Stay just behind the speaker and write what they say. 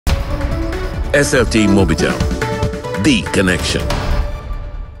SLT Mobitel, the connection.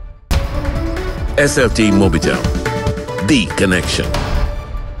 SLT Mobitel, the connection.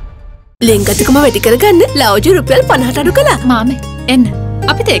 ලෙන්ගතුකම වැඩි කරගන්න ලව්ජු රුපියල් 50ට අඩු කළා. මාමේ එන්න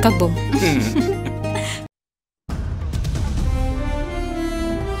අපිට එකක් බොමු.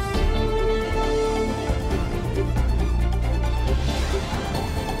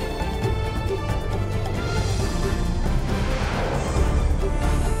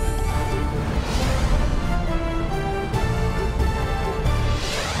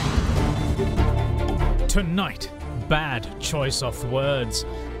 Tonight, bad choice of words.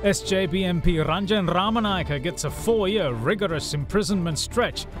 SJP MP Ranjan Ramanayaka gets a 4-year rigorous imprisonment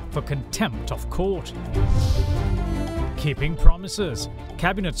stretch for contempt of court. Keeping promises.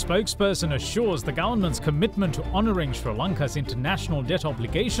 Cabinet spokesperson assures the government's commitment to honouring Sri Lanka's international debt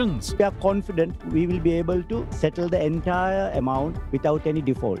obligations. We are confident we will be able to settle the entire amount without any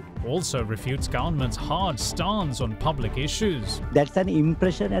default. Also refutes government's hard stance on public issues. That's an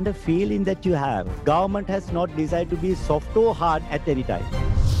impression and a feeling that you have. Government has not decided to be soft or hard at any time.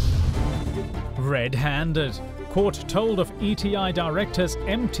 Red-handed. Court told of ETI director's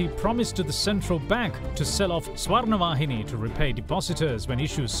empty promise to the central bank to sell off Swarnavahini to repay depositors when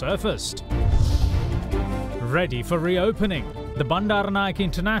issues surfaced. Ready for reopening. The Bandaranaike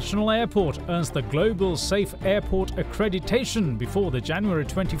International Airport earns the Global Safe Airport accreditation before the January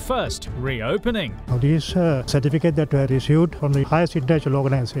 21st reopening. These certificates that were issued from the highest international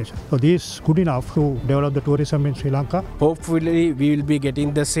organization. So this is good enough to develop the tourism in Sri Lanka. Hopefully we will be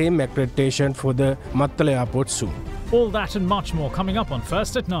getting the same accreditation for the Mattala airport soon. All that and much more coming up on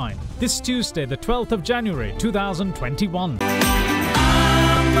First at 9. This Tuesday, the 12th of January 2021.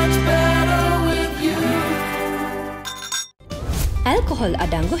 Alcohol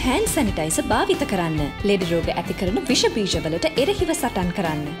අඩංගු hand sanitizer භාවිත කරන්න. ලෙඩ රෝග ඇති කරන විෂ බීජවලට එරෙහිව සටන්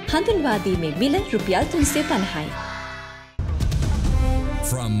කරන්න. හඳුන්වා දීමේ මිල රුපියල් 350යි.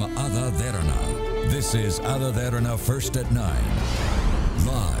 From AdaDerana, this is AdaDerana First at 9.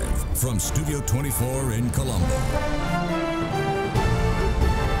 Live from Studio 24 in Colombo.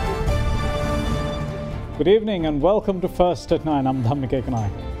 Good evening and welcome to First at 9. I'm Dhammik Ekanai.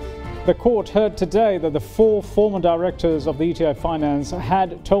 The court heard today that the 4 former directors of the ETI Finance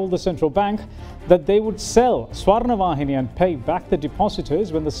had told the central bank that they would sell Swarnavahini and pay back the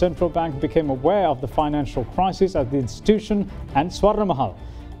depositors when the central bank became aware of the financial crisis at the institution and Swarnamahal.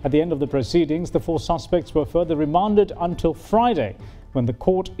 At the end of the proceedings, the 4 suspects were further remanded until Friday, when the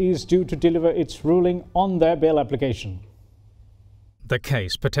court is due to deliver its ruling on their bail application. The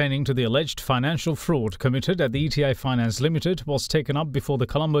case pertaining to the alleged financial fraud committed at the ETI Finance Limited was taken up before the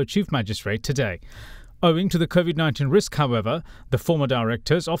Colombo Chief Magistrate today. Owing to the COVID-19 risk, however, the former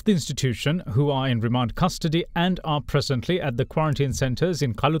directors of the institution, who are in remand custody and are presently at the quarantine centres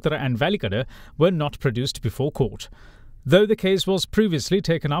in Kalutara and Valikada, were not produced before court. Though the case was previously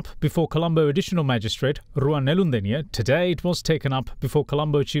taken up before Colombo Additional Magistrate Ruan Nelundeniya, today it was taken up before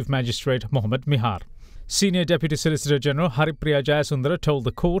Colombo Chief Magistrate Mohammed Mihar. Senior Deputy Solicitor General Haripriya Jayasundara told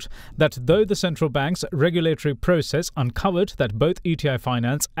the court that though the central bank's regulatory process uncovered that both ETI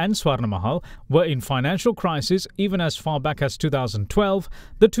Finance and Swarnamahal were in financial crisis even as far back as 2012,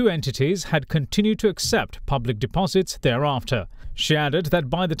 the 2 entities had continued to accept public deposits thereafter. She added that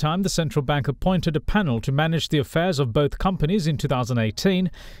by the time the central bank appointed a panel to manage the affairs of both companies in 2018,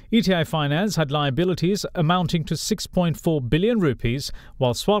 ETI Finance had liabilities amounting to 6.4 billion rupees,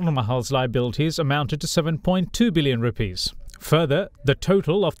 while Swarnamahal's liabilities amounted to 7.2 billion rupees. Further, the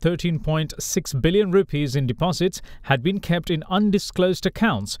total of 13.6 billion rupees in deposits had been kept in undisclosed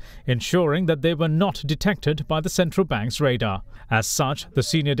accounts, ensuring that they were not detected by the central bank's radar. As such, the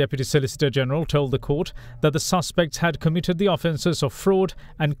Senior Deputy Solicitor General told the court that the suspects had committed the offences of fraud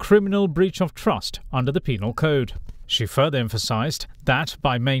and criminal breach of trust under the Penal Code. She further emphasised that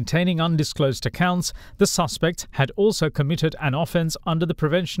by maintaining undisclosed accounts, the suspects had also committed an offence under the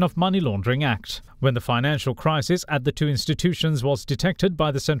Prevention of Money Laundering Act. When the financial crisis at the 2 institutions was detected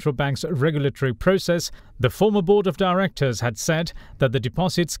by the central bank's regulatory process, the former board of directors had said that the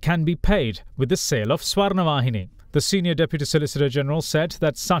deposits can be paid with the sale of Swarnavahini. The Senior Deputy Solicitor General said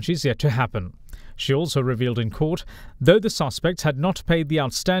that such is yet to happen. She also revealed in court, though the suspects had not paid the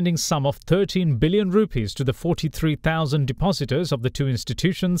outstanding sum of 13 billion rupees to the 43,000 depositors of the 2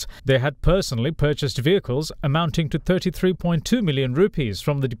 institutions, they had personally purchased vehicles amounting to 33.2 million rupees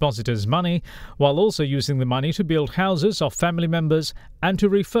from the depositors' money, while also using the money to build houses of family members and to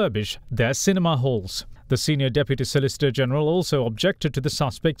refurbish their cinema halls. The senior Deputy Solicitor General also objected to the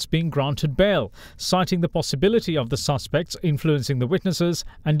suspects being granted bail, citing the possibility of the suspects influencing the witnesses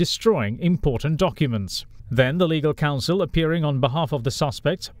and destroying important documents. Then the legal counsel, appearing on behalf of the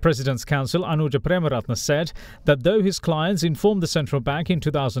suspects, President's Counsel Anuja Premaratna, said that though his clients informed the central bank in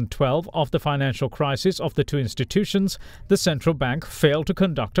 2012 of the financial crisis of the two institutions, the central bank failed to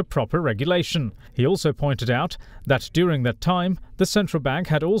conduct a proper regulation. He also pointed out that during that time, the central bank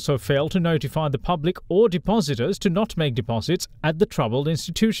had also failed to notify the public or depositors to not make deposits at the troubled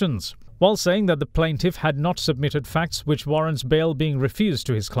institutions. While saying that the plaintiff had not submitted facts which warrants bail being refused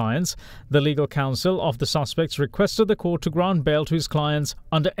to his clients, the legal counsel of the suspects requested the court to grant bail to his clients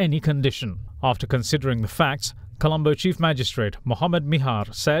under any condition. After considering the facts, Colombo Chief Magistrate Mohammed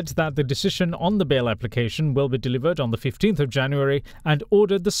Mihar said that the decision on the bail application will be delivered on the 15th of January and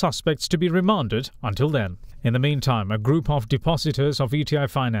ordered the suspects to be remanded until then. In the meantime, a group of depositors of ETI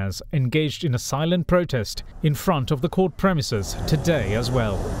Finance engaged in a silent protest in front of the court premises today as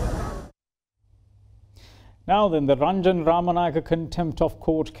well. Now then, the Ranjan Ramanayake contempt of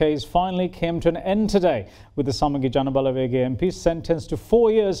court case finally came to an end today, with the Samagi Janabalavege MP sentenced to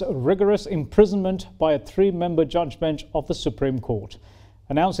 4 years rigorous imprisonment by a 3-member judge bench of the Supreme Court.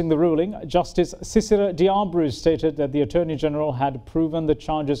 Announcing the ruling, Justice Sisira Diabru stated that the Attorney General had proven the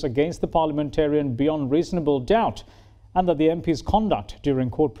charges against the parliamentarian beyond reasonable doubt, and that the MP's conduct during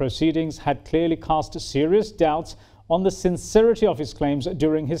court proceedings had clearly cast serious doubts on the sincerity of his claims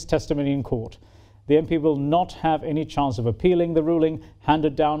during his testimony in court. The MP will not have any chance of appealing the ruling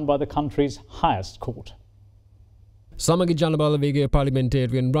handed down by the country's highest court. Samagi Janabalavege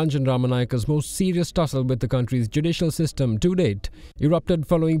parliamentarian Ranjan Ramanayake's most serious tussle with the country's judicial system to date erupted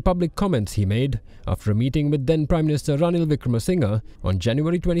following public comments he made after a meeting with then Prime Minister Ranil Wickremesinghe on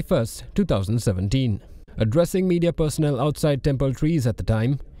January 21, 2017. Addressing media personnel outside temple trees at the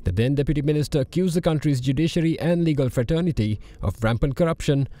time, the then Deputy Minister accused the country's judiciary and legal fraternity of rampant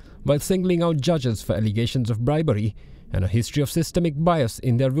corruption while singling out judges for allegations of bribery and a history of systemic bias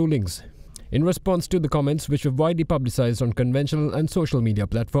in their rulings. In response to the comments, which were widely publicized on conventional and social media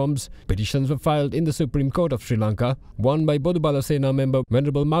platforms, petitions were filed in the Supreme Court of Sri Lanka, one by Bodubala Sena member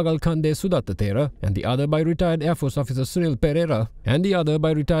Venerable Magal Kande Sudatta and the other by retired Air Force Officer Sunil Pereira,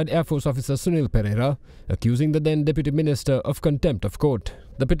 accusing the then Deputy Minister of contempt of court.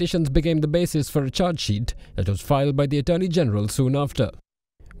 The petitions became the basis for a charge sheet that was filed by the Attorney General soon after.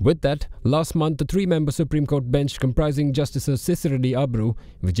 With that, last month the 3-member Supreme Court bench comprising Justices Sisira Diabru,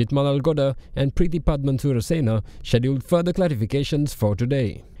 Vijit Malal Goda and Preeti Padman Surasena scheduled further clarifications for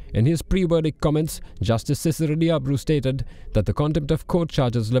today. In his pre-verdict comments, Justice Sisira Diabru stated that the contempt of court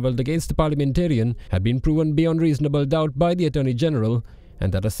charges levelled against the parliamentarian had been proven beyond reasonable doubt by the Attorney General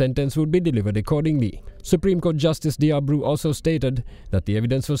and that a sentence would be delivered accordingly. Supreme Court Justice Diabru also stated that the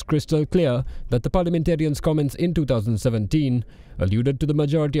evidence was crystal clear that the parliamentarian's comments in 2017 alluded to the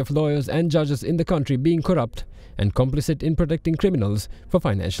majority of lawyers and judges in the country being corrupt and complicit in protecting criminals for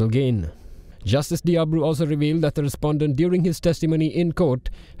financial gain. Justice Diabru also revealed that the respondent during his testimony in court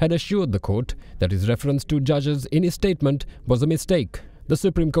had assured the court that his reference to judges in his statement was a mistake. The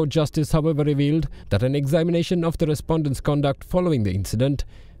Supreme Court Justice, however, revealed that an examination of the respondent's conduct following the incident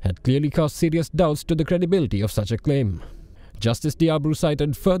had clearly cast serious doubts to the credibility of such a claim. Justice Diabru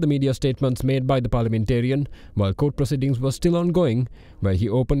cited further media statements made by the parliamentarian while court proceedings were still ongoing, where he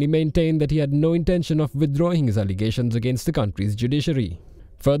openly maintained that he had no intention of withdrawing his allegations against the country's judiciary.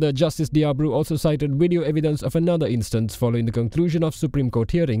 Further, Justice Diabru also cited video evidence of another instance following the conclusion of Supreme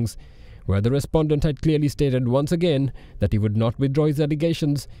Court hearings, where the respondent had clearly stated once again that he would not withdraw his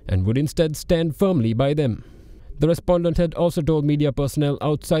allegations and would instead stand firmly by them. The respondent had also told media personnel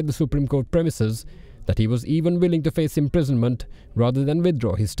outside the Supreme Court premises that he was even willing to face imprisonment rather than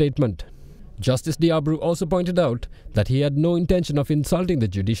withdraw his statement. Justice Diabru also pointed out that he had no intention of insulting the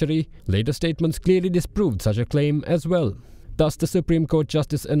judiciary. Later statements clearly disproved such a claim as well. Thus, the Supreme Court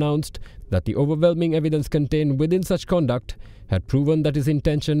Justice announced that the overwhelming evidence contained within such conduct had proven that his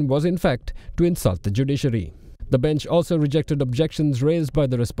intention was in fact to insult the judiciary. The bench also rejected objections raised by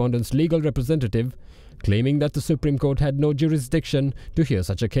the respondent's legal representative, claiming that the Supreme Court had no jurisdiction to hear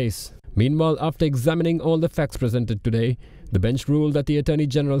such a case. Meanwhile, after examining all the facts presented today, the bench ruled that the Attorney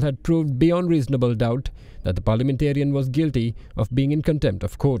General had proved beyond reasonable doubt that the parliamentarian was guilty of being in contempt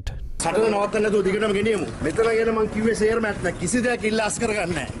of court. Following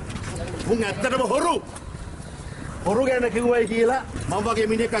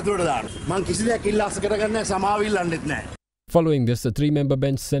this, the 3-member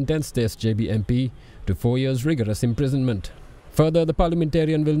bench sentenced the SJB MP to 4 years rigorous imprisonment. Further, the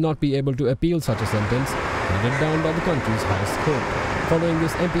parliamentarian will not be able to appeal such a sentence handed down by the country's highest court. Following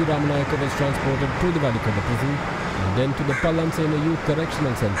this, MP Ramanayaka was transported to the Valikonda prison and then to the Pallansena Youth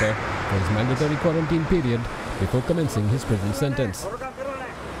Correctional Centre for his mandatory quarantine period before commencing his prison sentence.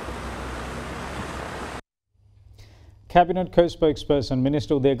 Cabinet co-spokesperson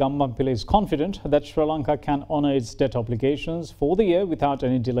Minister Uday Gammanpilla is confident that Sri Lanka can honour its debt obligations for the year without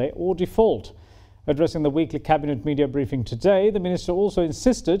any delay or default. Addressing the weekly Cabinet media briefing today, the Minister also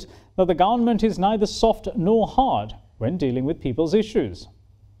insisted that the government is neither soft nor hard when dealing with people's issues.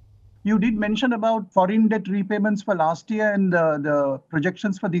 You did mention about foreign debt repayments for last year and the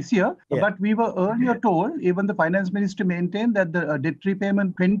projections for this year. Yeah. But we were earlier told, even the finance minister maintained that the debt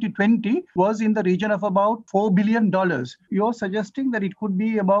repayment 2020 was in the region of about $4 billion. You're suggesting that it could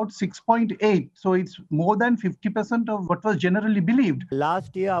be about 6.8. So it's more than 50% of what was generally believed.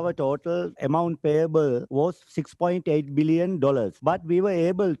 Last year, our total amount payable was $6.8 billion. But we were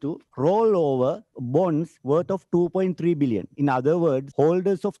able to roll over bonds worth of $2.3 billion. In other words,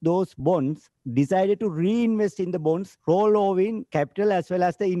 holders of those bonds decided to reinvest in the bonds, roll over in capital as well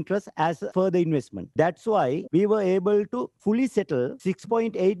as the interest as further investment. That's why we were able to fully settle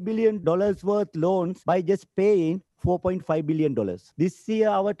 $6.8 billion worth loans by just paying $4.5 billion. This year,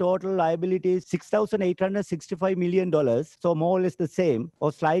 our total liability is $6,865 million. So more or less the same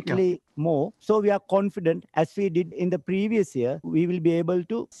or slightly more. So we are confident, as we did in the previous year, we will be able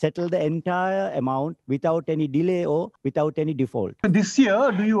to settle the entire amount without any delay or without any default. This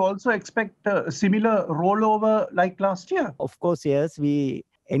year, do you also expect a similar rollover like last year? Of course, yes. We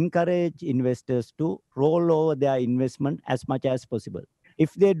encourage investors to roll over their investment as much as possible.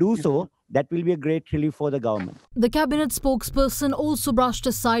 If they do so, that will be a great relief for the government. The cabinet spokesperson also brushed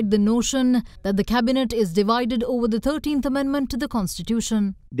aside the notion that the cabinet is divided over the 13th Amendment to the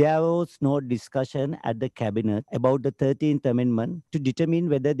Constitution. There was no discussion at the cabinet about the 13th Amendment to determine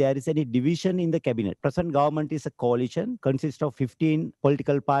whether there is any division in the cabinet. Present government is a coalition, consists of 15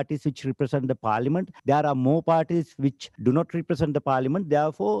 political parties which represent the parliament. There are more parties which do not represent the parliament.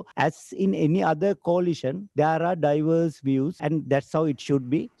 Therefore, as in any other coalition, there are diverse views, and that's how it should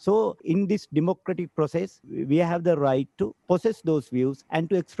be. So, in this democratic process, we have the right to possess those views and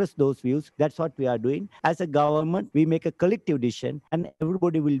to express those views. That's what we are doing. As a government, we make a collective decision and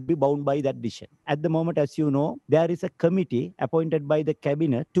everybody will be bound by that decision. At the moment, as you know, there is a committee appointed by the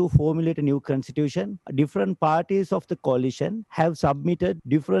cabinet to formulate a new constitution. Different parties of the coalition have submitted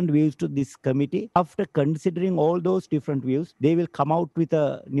different views to this committee. After considering all those different views, they will come out with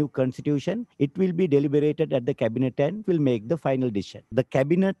a new constitution. It will be deliberated at the cabinet and will make the final decision. The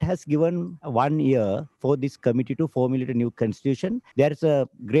cabinet has given 1 year for this committee to formulate a new constitution. There is a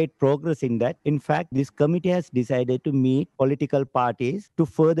great progress in that. In fact, this committee has decided to meet political parties to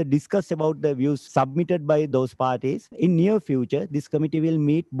further discuss about the views submitted by those parties. In near future, this committee will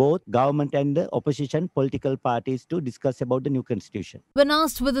meet both government and the opposition political parties to discuss about the new constitution. When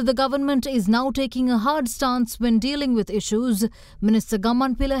asked whether the government is now taking a hard stance when dealing with issues, Minister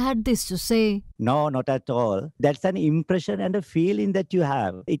Gammanpilla had this to say. No, not at all. That's an impression and a feeling that you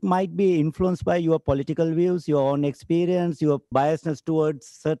have. It might be influenced by your political views, your own experience, your biasness towards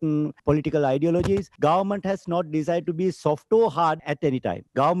certain political ideologies. Government has not decided to be soft or hard at any time.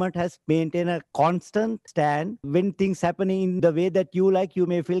 Government has maintained a constant stand. When things happening in the way that you like, you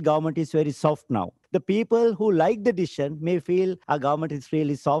may feel government is very soft now. The people who like the decision may feel our government is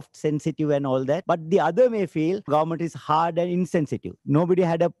really soft, sensitive and all that. But the other may feel government is hard and insensitive. Nobody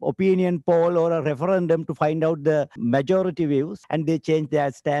had an opinion poll or a referendum to find out the majority views, and they change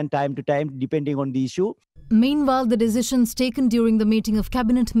their stand time to time depending on the issue. Meanwhile, the decisions taken during the meeting of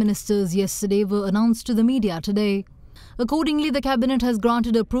cabinet ministers yesterday were announced to the media today. Accordingly, the cabinet has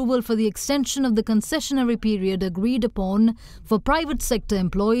granted approval for the extension of the concessionary period agreed upon for private sector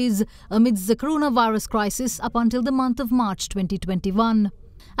employees amidst the coronavirus crisis up until the month of March 2021.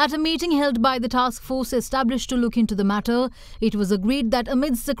 At a meeting held by the task force established to look into the matter, it was agreed that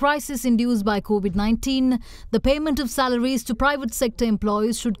amidst the crisis induced by COVID-19, the payment of salaries to private sector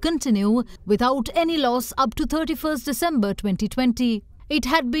employees should continue without any loss up to 31st December 2020. It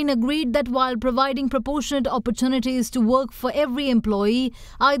had been agreed that while providing proportionate opportunities to work for every employee,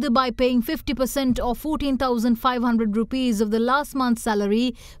 either by paying 50% or 14,500 rupees of the last month's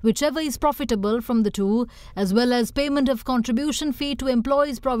salary, whichever is profitable from the two, as well as payment of contribution fee to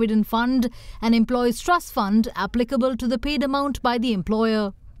Employees Provident Fund and Employees Trust Fund applicable to the paid amount by the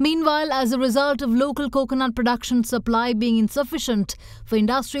employer. Meanwhile, as a result of local coconut production supply being insufficient for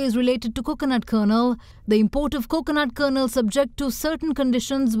industries related to coconut kernel, the import of coconut kernel subject to certain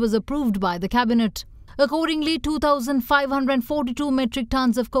conditions was approved by the cabinet. Accordingly, 2,542 metric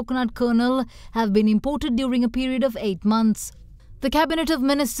tons of coconut kernel have been imported during a period of 8 months. The Cabinet of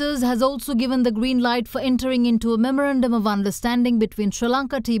Ministers has also given the green light for entering into a Memorandum of Understanding between Sri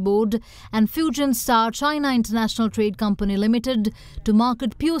Lanka Tea Board and Fujian Star China International Trade Company Limited to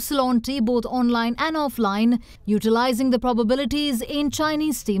market pure Ceylon tea both online and offline, utilising the probabilities in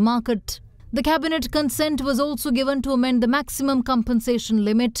Chinese tea market. The Cabinet consent was also given to amend the maximum compensation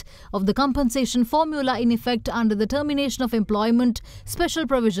limit of the compensation formula in effect under the Termination of Employment Special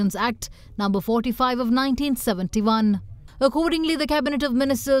Provisions Act No. 45 of 1971. Accordingly, the Cabinet of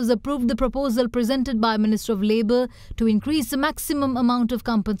Ministers approved the proposal presented by Minister of Labour to increase the maximum amount of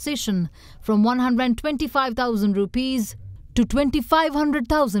compensation from 125,000 rupees to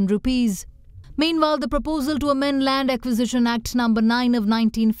 2,500,000 rupees. Meanwhile, the proposal to amend Land Acquisition Act No. 9 of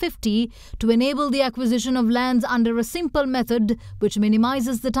 1950 to enable the acquisition of lands under a simple method which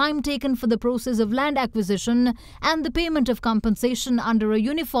minimises the time taken for the process of land acquisition and the payment of compensation under a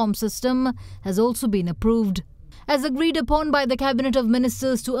uniform system has also been approved. As agreed upon by the Cabinet of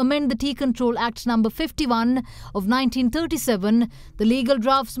Ministers to amend the Tea Control Act No. 51 of 1937, the legal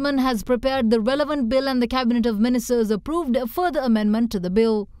draftsman has prepared the relevant bill and the Cabinet of Ministers approved a further amendment to the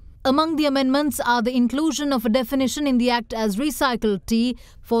bill. Among the amendments are the inclusion of a definition in the Act as recycled tea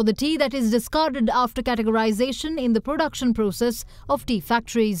for the tea that is discarded after categorization in the production process of tea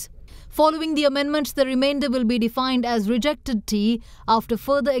factories. Following the amendment, the remainder will be defined as rejected tea after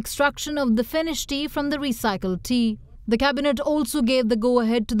further extraction of the finished tea from the recycled tea. The Cabinet also gave the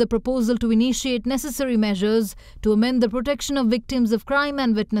go-ahead to the proposal to initiate necessary measures to amend the Protection of Victims of Crime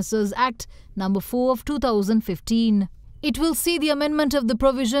and Witnesses Act No. 4 of 2015. It will see the amendment of the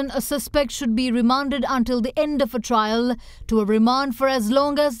provision a suspect should be remanded until the end of a trial to a remand for as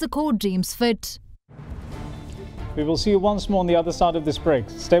long as the court deems fit. We will see you once more on the other side of this break.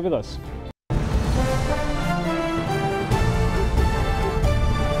 Stay with us.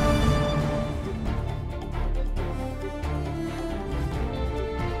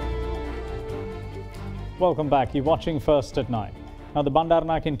 Welcome back. You're watching First at 9. Now, the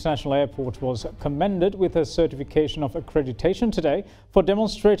Bandaranaike International Airport was commended with a certification of accreditation today for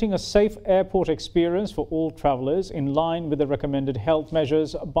demonstrating a safe airport experience for all travellers in line with the recommended health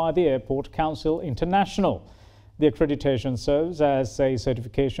measures by the Airport Council International. The accreditation serves as a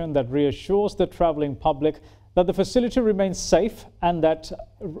certification that reassures the travelling public that the facility remains safe and that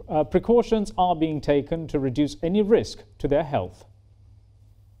precautions are being taken to reduce any risk to their health.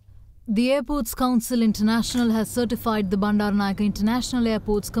 The Airports Council International has certified the Bandaranaike International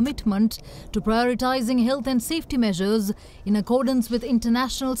Airport's commitment to prioritising health and safety measures in accordance with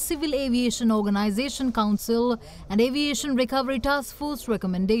International Civil Aviation Organisation Council and Aviation Recovery Task Force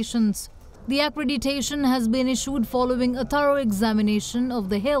recommendations. The accreditation has been issued following a thorough examination of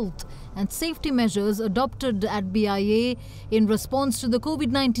the health and safety measures adopted at BIA in response to the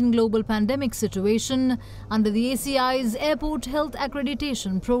COVID-19 global pandemic situation under the ACI's Airport Health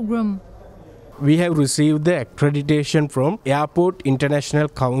Accreditation Program. We have received the accreditation from Airport International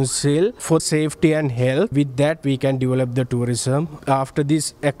Council for Safety and Health. With that, we can develop the tourism. After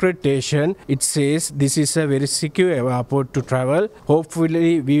this accreditation, it says this is a very secure airport to travel.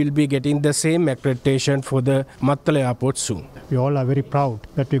 Hopefully, we will be getting the same accreditation for the Mattala airport soon. We all are very proud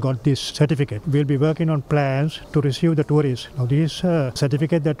that we got this certificate. We'll be working on plans to receive the tourists. Now, this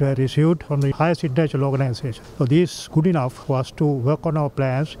certificate that we have received from the highest international organization. So, this is good enough for us to work on our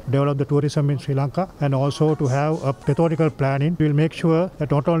plans, develop the tourism in Sri Lanka, and also to have a methodical planning. We'll make sure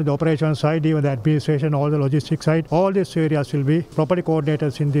that not only the operation side, even the administration, all the logistics side, all these areas will be properly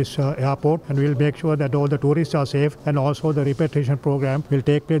coordinated in this airport, and we'll make sure that all the tourists are safe, and also the repatriation program will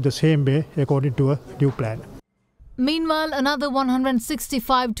take place the same way according to a due plan. Meanwhile, another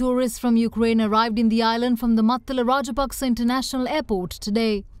 165 tourists from Ukraine arrived in the island from the Mattala Rajapaksa International Airport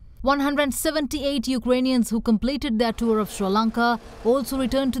today. 178 Ukrainians who completed their tour of Sri Lanka also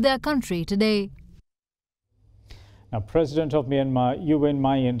returned to their country today. Now, President of Myanmar, UN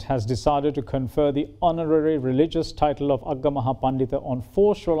Myint, has decided to confer the honorary religious title of Agamaha Pandita on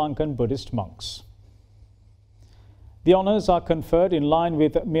 4 Sri Lankan Buddhist monks. The honours are conferred in line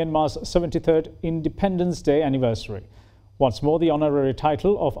with Myanmar's 73rd Independence Day anniversary. What's more, the honorary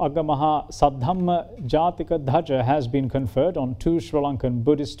title of Agamaha Saddhamma Jatika Dhaja has been conferred on 2 Sri Lankan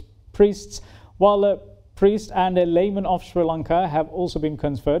Buddhist priests, while a priest and a layman of Sri Lanka have also been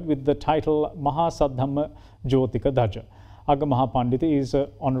conferred with the title Mahasaddhamma Jyotika Dhaja. Agamaha Pandita is an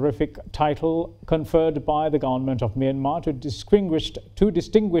honorific title conferred by the government of Myanmar to distinguished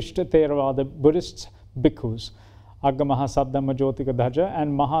Theravada Buddhists, bhikkhus. Agamaha Saddhamma Jyotika Dhaja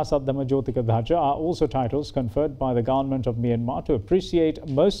and Mahasaddhamma Jyotika Dhaja are also titles conferred by the government of Myanmar to appreciate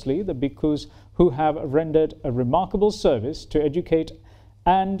mostly the bhikkhus who have rendered a remarkable service to educate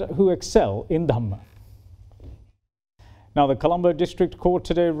and who excel in Dhamma. Now, the Colombo District Court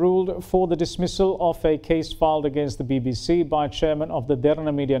today ruled for the dismissal of a case filed against the BBC by chairman of the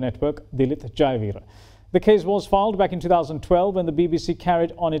Derana media network, Dilith Jayavira. The case was filed back in 2012 when the BBC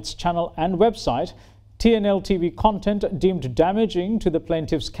carried on its channel and website TNL TV content deemed damaging to the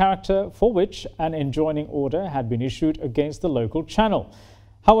plaintiff's character, for which an enjoining order had been issued against the local channel.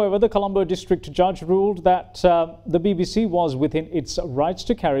 However, the Colombo District Judge ruled that the BBC was within its rights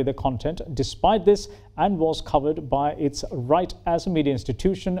to carry the content despite this and was covered by its right as a media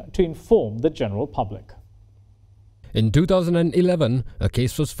institution to inform the general public. In 2011, a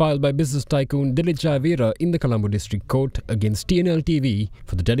case was filed by business tycoon Dilith Jayavira in the Colombo District Court against TNL TV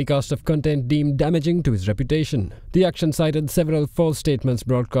for the telecast of content deemed damaging to his reputation. The action cited several false statements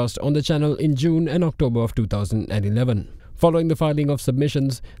broadcast on the channel in June and October of 2011. Following the filing of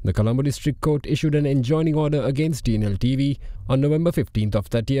submissions, the Colombo District Court issued an enjoining order against TNL TV on November 15th of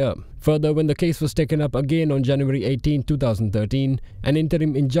that year. Further, when the case was taken up again on January 18, 2013, an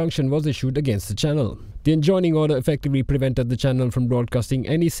interim injunction was issued against the channel. The enjoining order effectively prevented the channel from broadcasting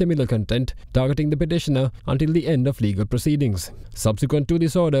any similar content targeting the petitioner until the end of legal proceedings. Subsequent to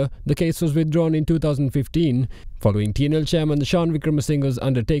this order, the case was withdrawn in 2015, following TNL chairman Shan Wickramasinghe's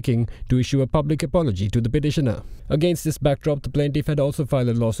undertaking to issue a public apology to the petitioner. Against this backdrop, the plaintiff had also filed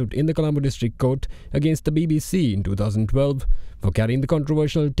a lawsuit in the Colombo District Court against the BBC in 2012 for carrying the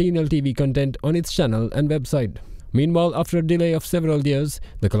controversial TNL TV content on its channel and website. Meanwhile, after a delay of several years,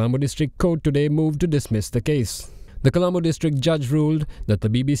 the Colombo District Court today moved to dismiss the case. The Colombo District Judge ruled that the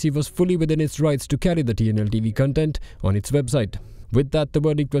BBC was fully within its rights to carry the TNL TV content on its website. With that, the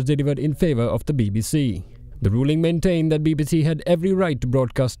verdict was delivered in favour of the BBC. The ruling maintained that BBC had every right to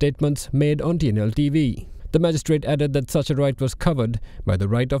broadcast statements made on TNL TV. The magistrate added that such a right was covered by the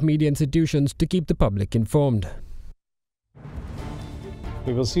right of media institutions to keep the public informed.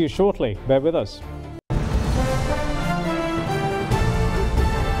 We will see you shortly. Bear with us.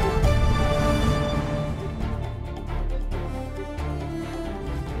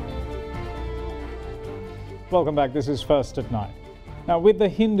 Welcome back. This is First at 9. Now, with the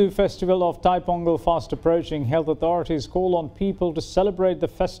Hindu festival of Thai Pongal fast approaching, health authorities call on people to celebrate the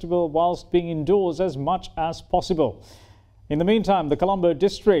festival whilst being indoors as much as possible. In the meantime, the Colombo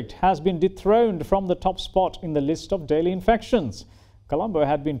district has been dethroned from the top spot in the list of daily infections. Colombo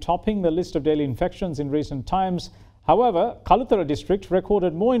had been topping the list of daily infections in recent times. However, Kalutara district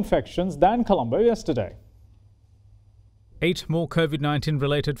recorded more infections than Colombo yesterday. 8 more COVID-19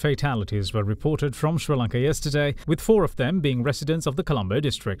 related fatalities were reported from Sri Lanka yesterday, with 4 of them being residents of the Colombo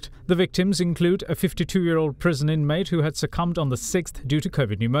district. The victims include a 52-year-old prison inmate who had succumbed on the 6th due to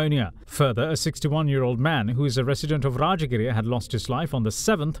COVID pneumonia. Further, a 61-year-old man who is a resident of Rajagiri had lost his life on the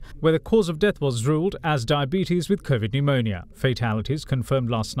 7th, where the cause of death was ruled as diabetes with COVID pneumonia. Fatalities confirmed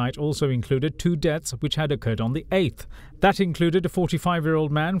last night also included 2 deaths which had occurred on the 8th. That included a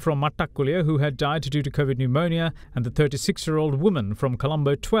 45-year-old man from Mattakulia who had died due to COVID pneumonia and the 36-year-old woman from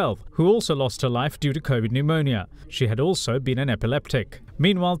Colombo 12 who also lost her life due to COVID pneumonia. She had also been an epileptic.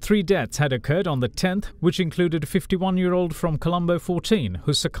 Meanwhile, 3 deaths had occurred on the 10th, which included a 51-year-old from Colombo 14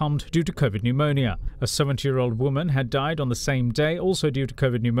 who succumbed due to COVID pneumonia. A 70-year-old woman had died on the same day also due to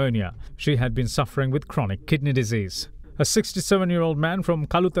COVID pneumonia. She had been suffering with chronic kidney disease. A 67-year-old man from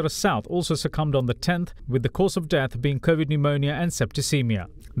Kalutara South also succumbed on the 10th, with the cause of death being COVID pneumonia and septicemia.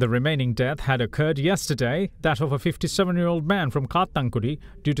 The remaining death had occurred yesterday, that of a 57-year-old man from Katangkudi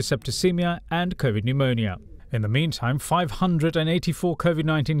due to septicemia and COVID pneumonia. In the meantime, 584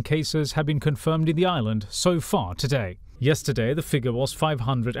 COVID-19 cases have been confirmed in the island so far today. Yesterday, the figure was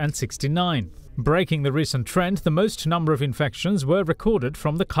 569. Breaking the recent trend, the most number of infections were recorded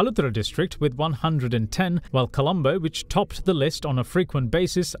from the Kalutara district with 110, while Colombo, which topped the list on a frequent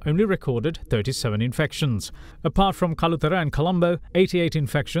basis, only recorded 37 infections. Apart from Kalutara and Colombo, 88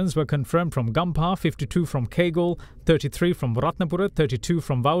 infections were confirmed from Gampha, 52 from Kegol, 33 from Ratnapura, 32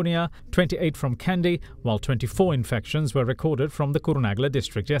 from Vaunia, 28 from Kandy, while 24 infections were recorded from the Kurunagala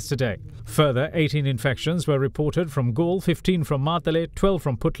district yesterday. Further, 18 infections were reported from Gaul, 15 from Matale, 12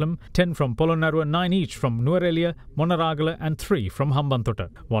 from Putlam, 10 from Polonnaruwa, 9 each from Nuwara Monaragala and 3 from Hambantota.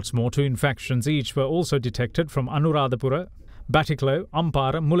 What's more, 2 infections each were also detected from Anuradhapura, Batticaloa,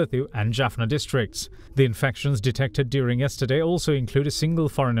 Ampara, Mullaitivu and Jaffna districts. The infections detected during yesterday also include a single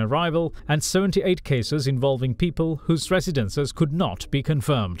foreign arrival and 78 cases involving people whose residences could not be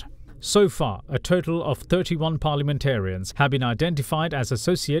confirmed. So far, a total of 31 parliamentarians have been identified as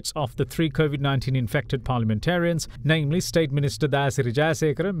associates of the 3 COVID-19 infected parliamentarians, namely State Minister Dasiri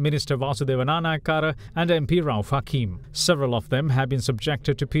Jayasekara, Minister Vasudeva Nanayakkara and MP Rauf Hakim. Several of them have been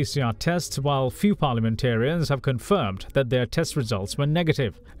subjected to PCR tests, while few parliamentarians have confirmed that their test results were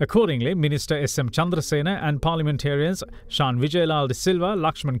negative. Accordingly, Minister S.M. Chandrasena and parliamentarians Shan Vijayalal de Silva,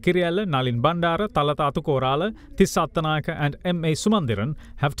 Lakshman Kiriyalla, Nalin Bandara, Talatatu Korala, Tissa Attanayaka and M.A. Sumandiran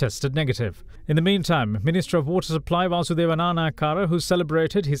have tested negative. In the meantime, Minister of Water Supply Vasudeva Nanayakkara, who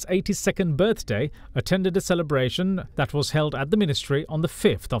celebrated his 82nd birthday, attended a celebration that was held at the ministry on the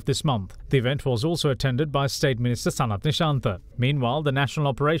 5th of this month. The event was also attended by State Minister Sanat Nishantha. Meanwhile, the National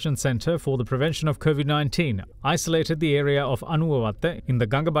Operations Centre for the Prevention of COVID-19 isolated the area of Anuwavatta in the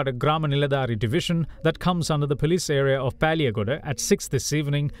Gangabada Grama Niladari division that comes under the police area of Paliyagoda at 6 this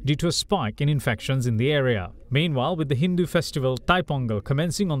evening due to a spike in infections in the area. Meanwhile, with the Hindu festival Thai-Pongal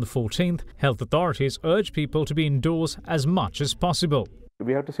commencing on the 14th, health authorities urge people to be indoors as much as possible.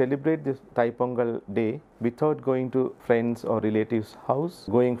 We have to celebrate this Thai-Pongal day without going to friends or relatives' house,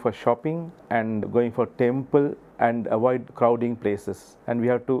 going for shopping and going for temple and avoid crowding places. And we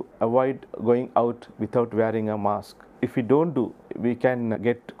have to avoid going out without wearing a mask. If we don't do, we can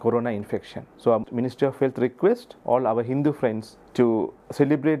get corona infection. So our Ministry of Health requests all our Hindu friends to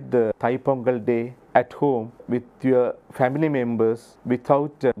celebrate the Thai-Pongal day at home with your family members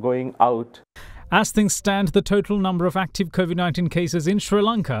without going out. As things stand, the total number of active COVID-19 cases in Sri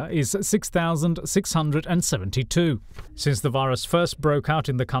Lanka is 6,672. Since the virus first broke out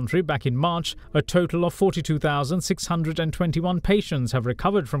in the country back in March, a total of 42,621 patients have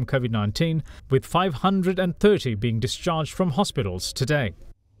recovered from COVID-19, with 530 being discharged from hospitals today.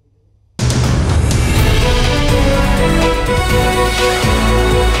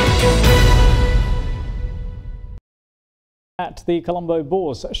 At the Colombo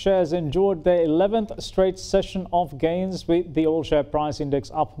Bourse, shares endured their 11th straight session of gains, with the all-share price index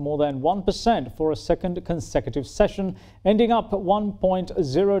up more than 1% for a second consecutive session, ending up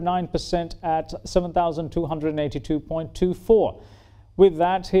 1.09% at 7,282.24. With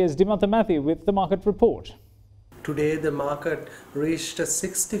that, here's Dimantha Matthew with the market report. Today the market reached a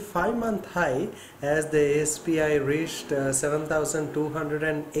 65-month high as the SPI reached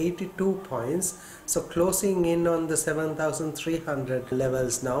 7,282 points. So closing in on the 7,300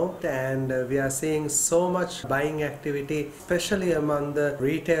 levels now, and we are seeing so much buying activity, especially among the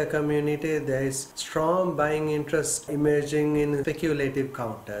retail community. There is strong buying interest emerging in speculative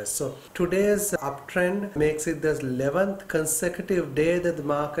counters. So today's uptrend makes it the 11th consecutive day that the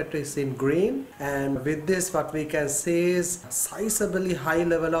market is in green, and with this what we can see is sizably high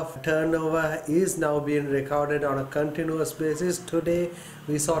level of turnover is now being recorded on a continuous basis. Today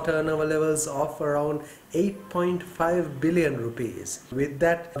we saw turnover levels of around 8.5 billion rupees. With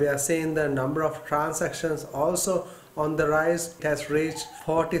that, we are seeing the number of transactions also on the rise. It has reached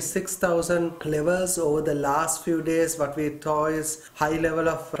 46,000 levels over the last few days. What we saw is high level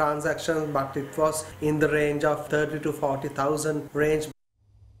of transactions, but it was in the range of 30 to 40,000 range.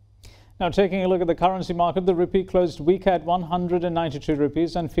 Now, taking a look at the currency market, the rupee closed week at 192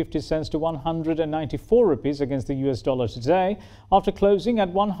 rupees and 50 cents to 194 rupees against the US dollar today, after closing at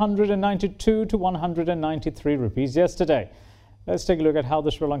 192 to 193 rupees yesterday. Let's take a look at how the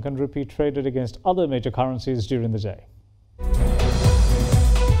Sri Lankan rupee traded against other major currencies during the day.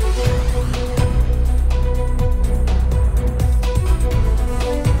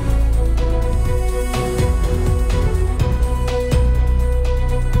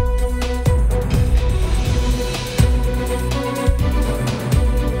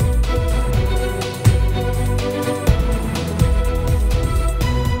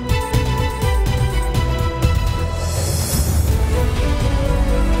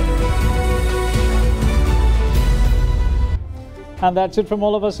 And that's it from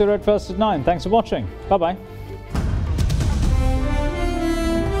all of us here at First at 9. Thanks for watching. Bye-bye.